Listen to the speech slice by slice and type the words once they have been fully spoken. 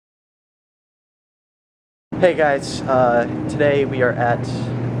Hey guys, today we are at,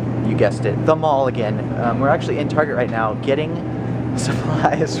 you guessed it, the mall again. We're actually in Target right now getting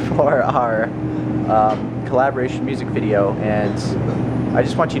supplies for our collaboration music video, and I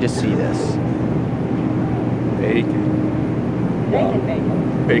just want you to see this. Bacon. Bacon,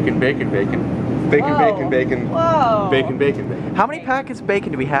 bacon. Bacon, bacon, bacon. Bacon, bacon, bacon. Whoa. Bacon, bacon, bacon. How many packets of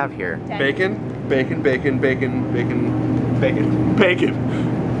bacon do we have here? 10. Bacon, bacon, bacon, bacon, bacon, bacon, bacon.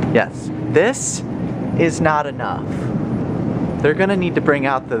 Yes. This is not enough. They're gonna need to bring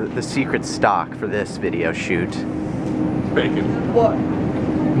out the secret stock for this video shoot. Bacon. What?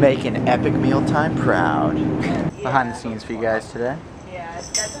 Making epic mealtime proud. Yeah. Behind the scenes for you guys today. Yeah, that's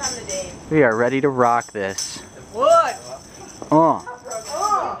time of the day. We are ready to rock this. What? Oh.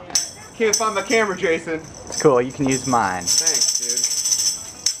 Can't find my camera, Jason. It's cool, you can use mine. Thanks,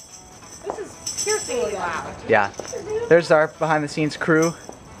 This is piercingly loud. Yeah. There's our behind the scenes crew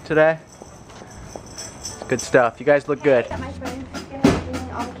today. It's good stuff. You guys look good. I'm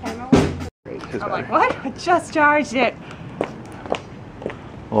like, what? I just charged it.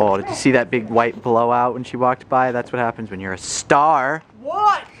 Oh, did you see that big white blowout when she walked by? That's what happens when you're a star.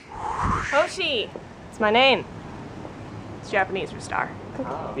 What? Hoshi. It's my name. It's Japanese for star.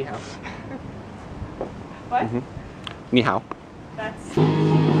 Oh. Ni hao. What? Ni hao. That's... I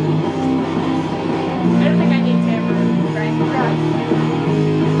don't think I need tambourine, right?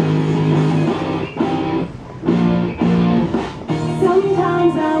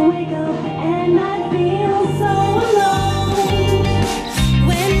 Sometimes I wake up and I feel so alone.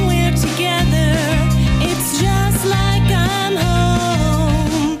 When we're together, it's just like I'm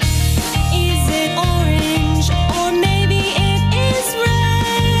home. Is it orange or maybe it is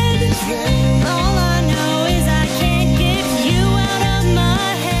red? All I know is I can't get you out of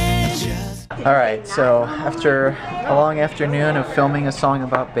my head. Alright, so after a long afternoon of filming a song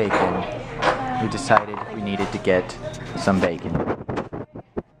about bacon, we decided we needed to get some bacon.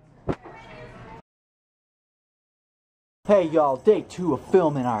 Hey y'all, day 2 of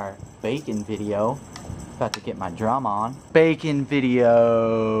filming our bacon video. About to get my drum on. Bacon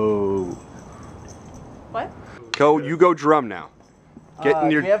video. What? You go drum now. Get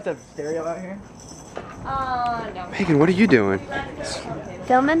in your... Do we have the stereo out here? No. Megan, what are you doing?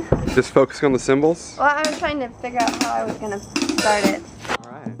 Filming? Just focusing on the cymbals? Well, I was trying to figure out how I was gonna start it.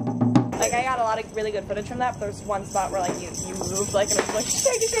 Alright. Like, I got a lot of really good footage from that, but there's one spot where, like, you moved, like, and it was like, shake.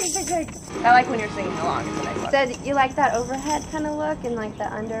 I like when you're singing along. It's a nice one. So you like that overhead kind of look and like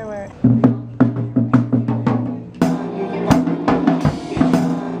the under where...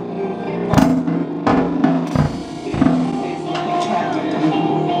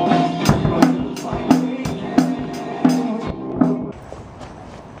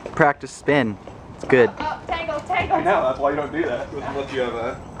 Practice spin. It's good. Tango. I know, that's why you don't do that. Doesn't let you have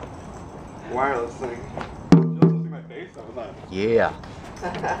a wireless thing. You'll see my face all the time. Yeah.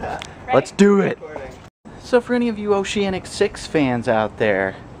 Let's do it. So for any of you Oceanic 6 fans out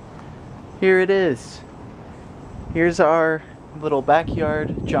there, here it is. Here's our little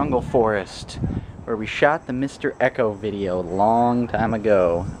backyard jungle forest where we shot the Mr. Echo video a long time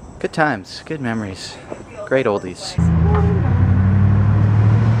ago. Good times, good memories, great oldies.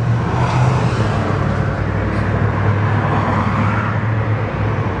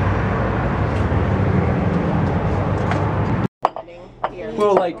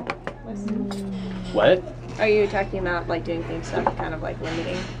 Well, like... What? Are you talking about, like, doing things stuff, kind of, like,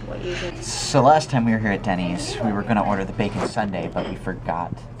 limiting what you can? So last time we were here at Denny's, we were gonna order the bacon sundae, but we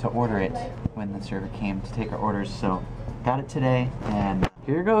forgot to order it when the server came to take our orders, so got it today, and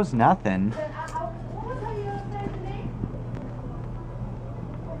here goes nothing.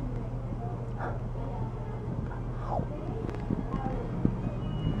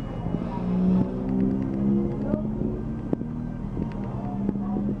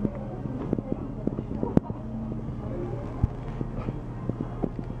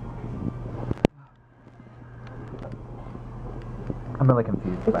 I'm really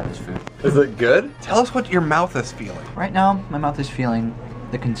confused by this food. Is it good? Tell us what your mouth is feeling. Right now, my mouth is feeling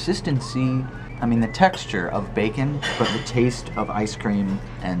the consistency, the texture of bacon, but the taste of ice cream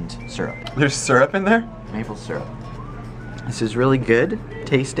and syrup. There's syrup in there? Maple syrup. This is really good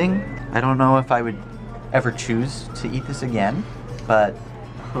tasting. I don't know if I would ever choose to eat this again, but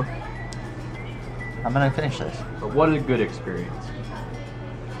I'm gonna finish this. But what a good experience.